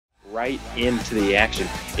right into the action.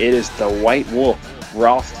 It is the White Wolf,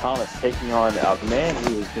 Ross Thomas, taking on a man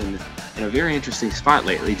who has been in a very interesting spot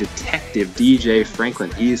lately, Detective DJ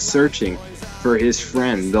Franklin. He is searching for his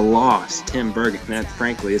friend, the lost Tim Berg, and that,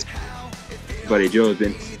 frankly, his buddy Joe has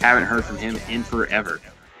been. Haven't heard from him in forever.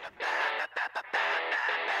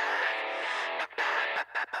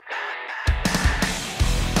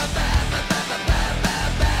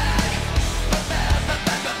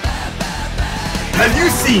 Have you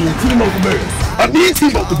seen Team of the Birds? I need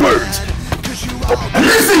Team of the Birds. Have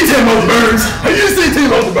you seen Team of the Birds? Have you seen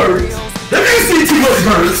Team of the Birds? Have you seen Team of the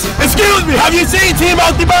Birds? Excuse me, have you seen Team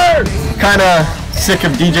of the Birds? Kinda sick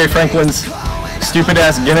of DJ Franklin's stupid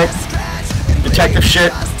ass gimmick, detective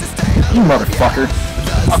shit. You motherfucker.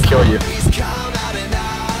 I'll kill you.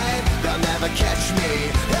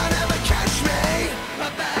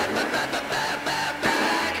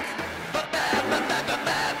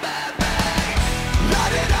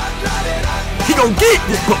 He gon' get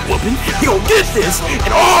this butt whooping, he gon' get this,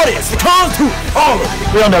 and all this, it comes to it, all of it.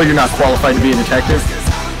 We all know you're not qualified to be a detective.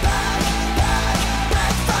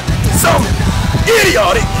 Some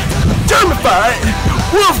idiotic, germified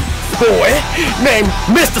wolf boy named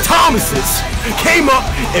Mr. Thomases came up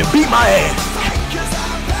and beat my ass.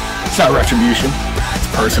 It's not retribution, it's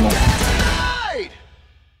personal.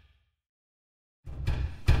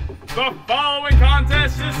 The following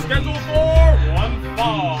contest is scheduled for one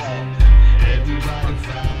fall.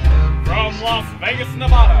 From Las Vegas,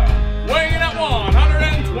 Nevada, weighing in at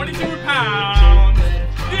 122 pounds,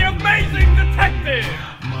 the amazing detective,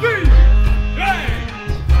 DJ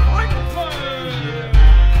Franklin!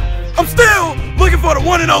 I'm still looking for the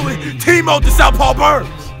one and only Timo the Southpaw Burns.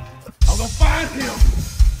 I'm gonna find him.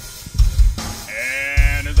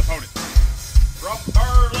 And his opponent, from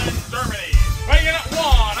Berlin, Germany, weighing in at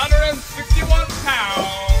 161 pounds,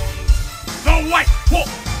 the White Wolf,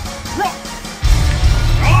 Ross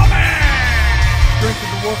Thomas! Strength of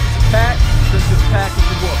the wolf is a pack, strength of the pack is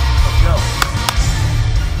the wolf. Let's go.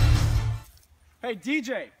 Hey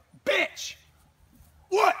DJ, bitch!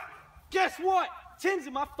 What? Guess what? Tim's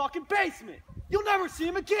in my fucking basement. You'll never see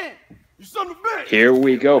him again. You son of a bitch! Here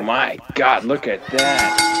we go. My God, look at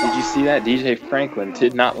that. Did you see that? DJ Franklin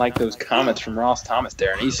did not like those comments from Ross Thomas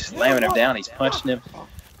there, and he's slamming him down. He's punching him.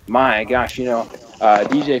 My gosh, you know,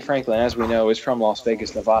 DJ Franklin, as we know, is from Las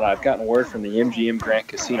Vegas, Nevada. I've gotten word from the MGM Grand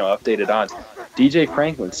Casino updated odds. DJ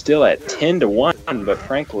Franklin still at 10-1, but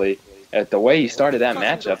frankly, at the way he started that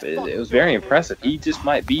matchup, it was very impressive. He just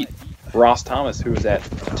might beat Ross Thomas, who was at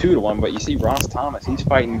 2-1, but you see Ross Thomas, he's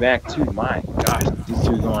fighting back too. My gosh, these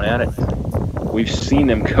two going at it. We've seen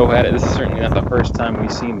them go at it. This is certainly not the first time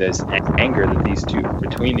we've seen this anger that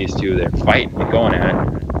between these two, they're fighting and going at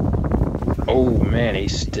it. Oh man,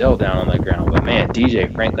 he's still down on the ground, but man,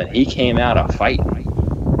 DJ Franklin, he came out a fighting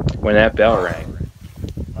when that bell rang.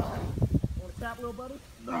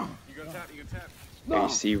 There you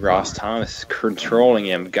see Ross Thomas controlling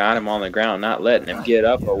him, got him on the ground, not letting him get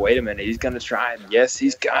up. Oh, wait a minute, he's going to try. Yes,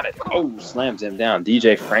 he's got it. Oh, slams him down.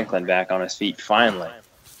 DJ Franklin back on his feet, finally.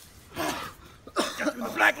 Got you in the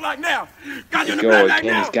black light now. Got you in the Go black light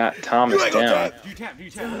again, now. he's got Thomas down.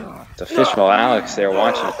 It's official Alex there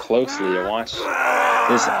watching closely to watch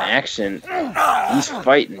this action. He's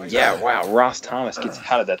fighting. Yeah, wow, Ross Thomas gets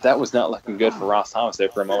out of that. That was not looking good for Ross Thomas there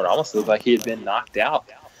for a moment. Almost looked like he had been knocked out.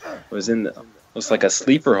 It was in the... Looks like a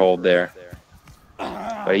sleeper hold there.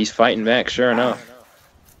 But he's fighting back, sure enough.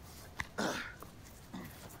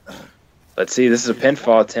 Let's see, this is a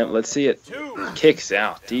pinfall attempt. Let's see it. Kicks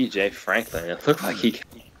out DJ Franklin. It looked like he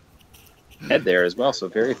head there as well, so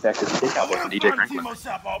very effective kick out from DJ Franklin.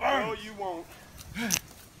 No, you won't.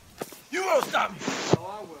 You won't stop me.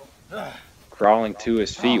 Oh, I will. Crawling to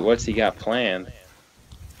his feet. What's he got planned?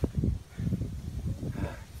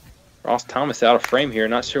 Ross Thomas out of frame here.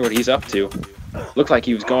 Not sure what he's up to. Looked like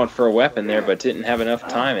he was going for a weapon there, but didn't have enough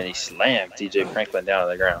time, and he slammed DJ Franklin down to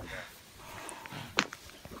the ground.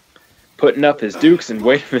 Putting up his dukes, and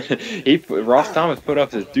wait a minute, Ross Thomas put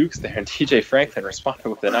up his dukes there, and DJ Franklin responded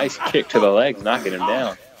with a nice kick to the legs, knocking him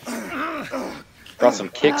down. Brought some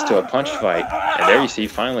kicks to a punch fight, and there you see,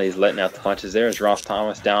 finally he's letting out the punches there as Ross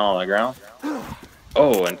Thomas down on the ground.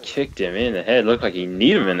 Oh, and kicked him in the head. Looked like he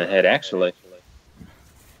kneed him in the head, actually.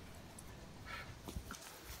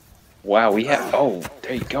 Wow, we have... Oh,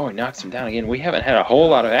 there you go. He knocks him down again. We haven't had a whole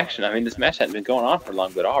lot of action. I mean, this match hadn't been going on for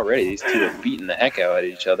long, but already these two are beating the heck out of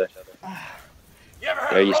each other. You ever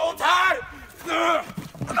heard of roll tide?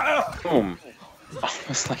 Boom.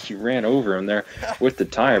 Almost like he ran over him there with the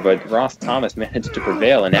tire, but Ross Thomas managed to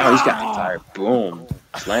prevail, and now he's got the tire. Boom.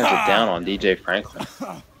 Slams it down on DJ Franklin.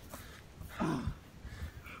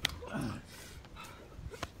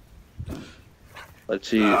 Let's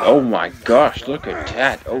see. Oh my gosh, look at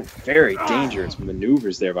that. Oh, very dangerous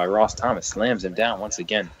maneuvers there by Ross Thomas. Slams him down once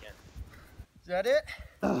again. Is that it?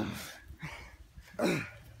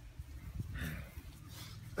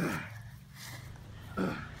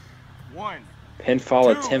 One.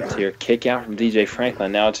 Pinfall attempt here. Kick out from DJ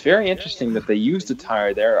Franklin. Now, it's very interesting that they used a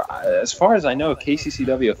tire there. As far as I know,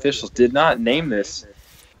 KCCW officials did not name this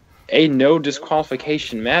a no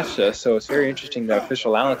disqualification match, so it's very interesting that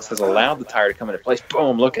official Alex has allowed the tire to come into place.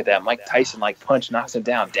 Boom, look at that. Mike Tyson like punch knocks him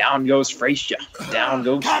down. Down goes Frazier. Down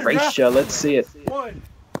goes Frazier. Let's see it. 1,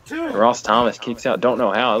 2. Ross Thomas kicks out. Don't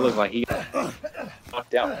know how. It looks like he got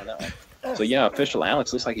knocked out on that one. So yeah, official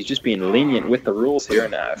Alex looks like he's just being lenient with the rules here,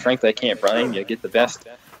 and frankly, I can't blame you. Get the best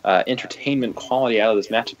entertainment quality out of this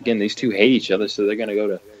matchup. Again, these two hate each other, so they're going to go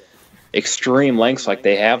to extreme lengths like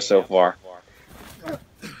they have so far.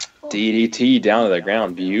 DDT down to the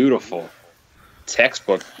ground. Beautiful.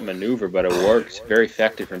 Textbook maneuver, but it worked. Very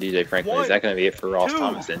effective from DJ Franklin. Is that going to be it for Ross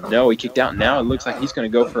Thomas? And no, he kicked out. Now it looks like he's going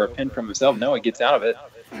to go for a pin from himself. No, he gets out of it.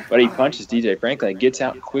 But he punches DJ Franklin and gets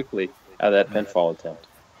out quickly out of that pinfall attempt.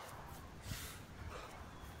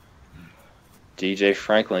 DJ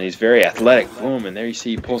Franklin, he's very athletic. Boom, and there you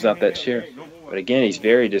see he pulls out that chair. But again, he's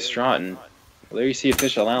very distraught. And well, there you see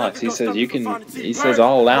official Alex. He says you can. He says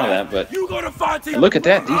I'll allow that. But look at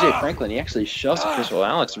that, DJ Franklin. He actually shoves official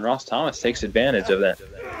Alex, and Ross Thomas takes advantage of that.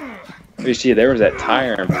 You see, there was that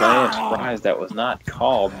tire in play. I'm surprised that was not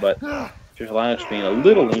called, but official Alex being a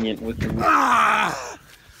little lenient with the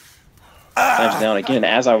slams down again.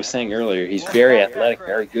 As I was saying earlier, he's very athletic,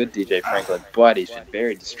 very good, DJ Franklin, but he's been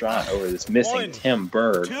very distraught over this missing Tim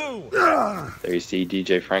Bird. There you see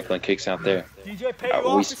DJ Franklin kicks out there.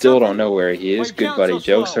 We still don't know where he is. Good Buddy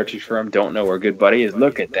Joe searches for him. Don't know where Good Buddy is.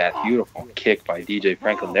 Look at that beautiful kick by DJ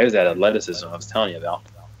Franklin. There's that athleticism I was telling you about.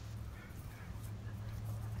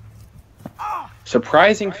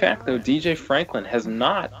 Surprising fact, though, DJ Franklin has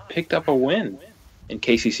not picked up a win in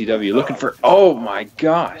KCCW. Looking for, oh my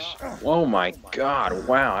gosh, oh my god,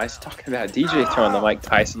 wow. I was talking about DJ throwing the Mike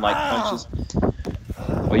Tyson-like punches.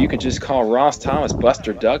 Well, you could just call Ross Thomas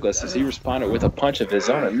Buster Douglas as he responded with a punch of his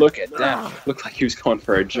own. And look at that. Looked like he was going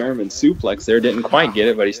for a German suplex there. Didn't quite get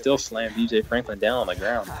it, but he still slammed DJ Franklin down on the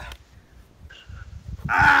ground.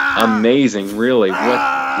 Amazing, really.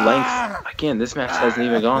 What length. Again, this match hasn't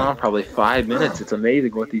even gone on probably 5 minutes. It's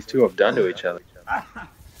amazing what these two have done to each other.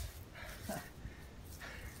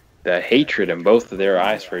 The hatred in both of their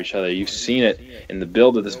eyes for each other. You've seen it in the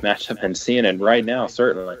build of this matchup and seeing it right now,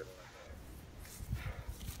 certainly.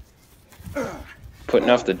 Putting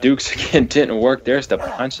off the Dukes again didn't work. There's the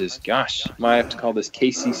punches. Gosh, might have to call this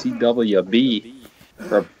KCCW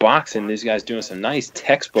for boxing. These guys doing some nice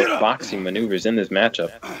textbook boxing maneuvers in this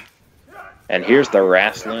matchup. And here's the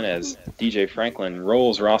wrestling as DJ Franklin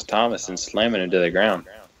rolls Ross Thomas and slamming him to the ground.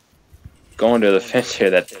 Going to the fence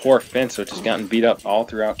here, that poor fence which has gotten beat up all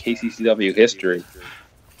throughout KCCW history.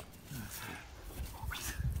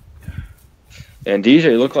 And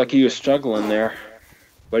DJ looked like he was struggling there,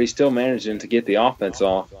 but he's still managing to get the offense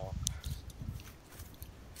off.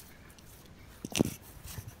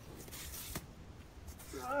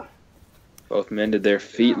 Both men to their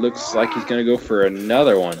feet. Looks like he's going to go for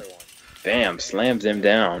another one. Bam, slams him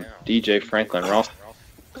down. DJ Franklin, Ross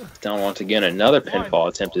down once again. Another pinfall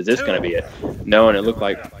attempt. Is this going to be it? No, and it looked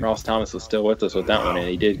like Ross Thomas was still with us with that one, and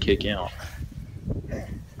he did kick out.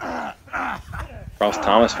 Ross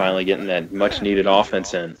Thomas finally getting that much-needed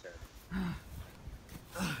offense in.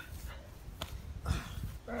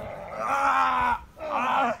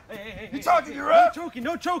 No choking,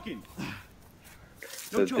 no choking.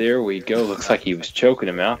 So there we go. Looks like he was choking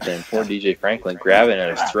him out then. Poor DJ Franklin grabbing at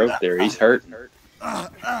his throat there. He's hurting.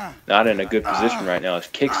 Not in a good position right now. His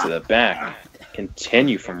kicks to the back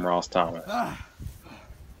continue from Ross Thomas.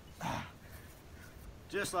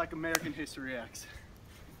 Just like American History X.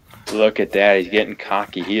 Look at that. He's getting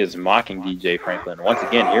cocky. He is mocking DJ Franklin. Once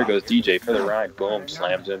again, here goes DJ for the ride. Boom,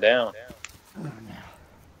 slams him down.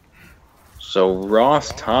 So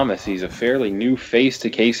Ross Thomas, he's a fairly new face to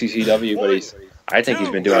KCCW, but I think he's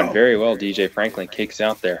been doing very well. DJ Franklin kicks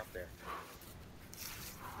out there.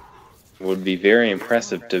 Would be very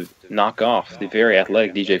impressive to knock off the very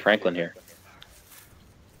athletic DJ Franklin here.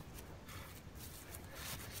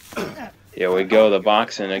 Here we go, the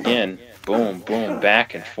boxing again. Boom, boom,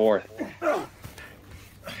 back and forth.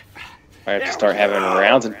 I have to start having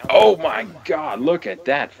rounds. And oh my God, look at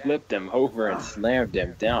that. Flipped him over and slammed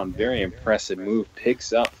him down. Very impressive move.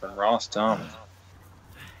 Picks up from Ross Thomas.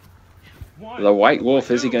 The White Wolf,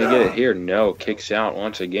 is he going to get it here? No. Kicks out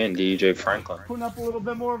once again, DJ Franklin. Putting up a little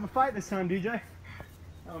bit more of a fight this time, DJ.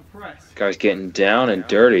 Guy's getting down and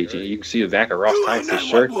dirty. You can see the back of Ross Thomas'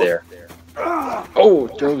 shirt there. Oh,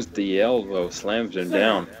 throws the elbow, slams him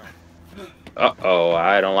down. Uh-oh,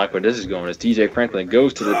 I don't like where this is going. As DJ Franklin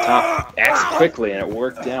goes to the top, acts quickly, and it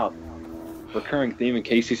worked out. Recurring theme in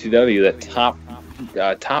KCCW,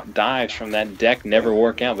 that top dives from that deck never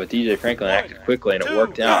work out, but DJ Franklin acted quickly, and it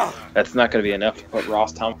worked out. That's not going to be enough to put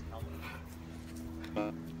Ross Thomas.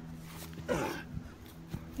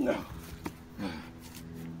 No.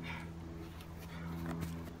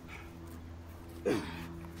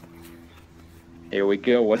 Here we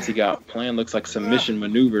go. What's he got planned? Looks like submission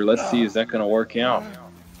maneuver. Let's see, is that going to work out?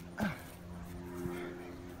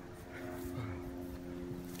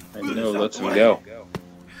 And no, lets him go.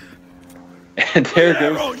 And there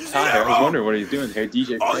goes the tire. I was wondering what he's doing here.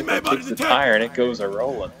 DJ Franklin kicks the tire and it goes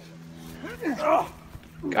a-rolling.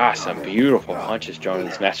 Gosh, some beautiful punches joining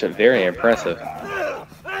this matchup. Very impressive.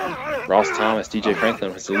 Ross Thomas, DJ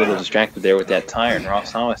Franklin was a little distracted there with that tire, and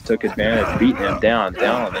Ross Thomas took advantage, beating him down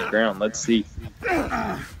on the ground. Let's see.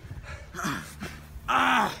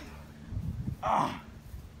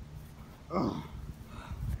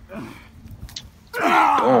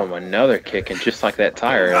 Boom, another kick, and just like that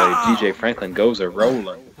tire, DJ Franklin goes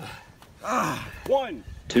a-rolling. 1,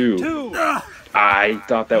 2. I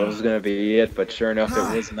thought that was going to be it, but sure enough,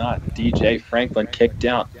 it was not. DJ Franklin kicked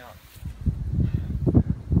out.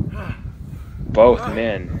 Both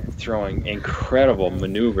men throwing incredible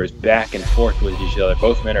maneuvers back and forth with each other.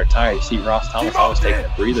 Both men are tired. You see Ross Thomas always taking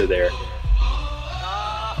a breather there.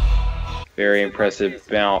 Very impressive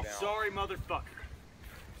bout. Sorry, motherfucker.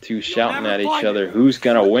 Two shouting at each other. Who's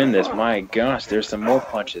going to win this? My gosh, there's some more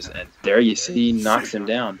punches. And there you see, he knocks him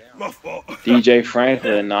down. DJ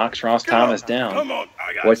Franklin knocks Ross Thomas down.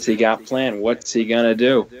 What's he got planned? What's he going to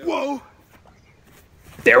do?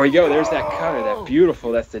 There we go. There's that cutter. That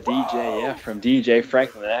beautiful. That's the DJF from DJ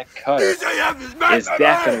Franklin. That cutter. Is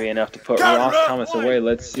that going to be enough to put Ross Thomas away?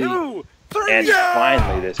 Let's see. And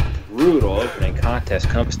finally, this brutal opening contest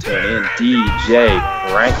comes to an end. DJ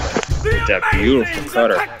Franklin with that beautiful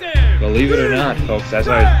cutter. Believe it or not, folks, as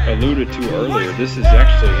I alluded to earlier, this is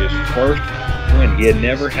actually his first win. He had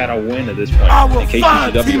never had a win at this point in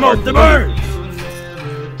KCCW.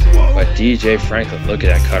 But DJ Franklin, look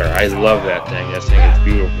at that cutter. I love that thing. That thing is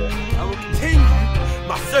beautiful. I will continue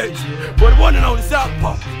my search for the one and only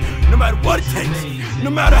Southpaw. No matter what it takes, no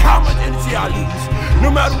matter how much energy I lose, no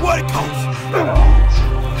matter what it costs.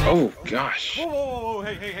 Oh, gosh. Whoa,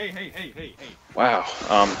 hey. Wow.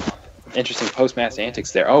 Interesting post-match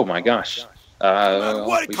antics there. Oh, my gosh.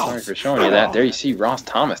 Sorry for showing you that. There you see Ross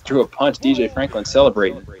Thomas threw a punch. DJ Franklin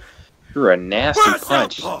celebrating. Threw a nasty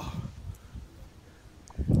punch.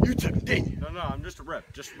 You took it, didn't you? No, I'm just a ref.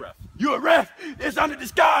 You a ref? It's under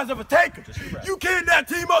disguise of a taker. You kidnapped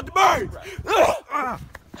Team Up the Birds.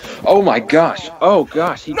 Oh my gosh. Oh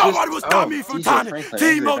gosh. Nobody will stop me from trying to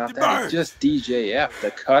Team Up the Birds. Just DJF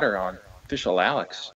the cutter on official Alex.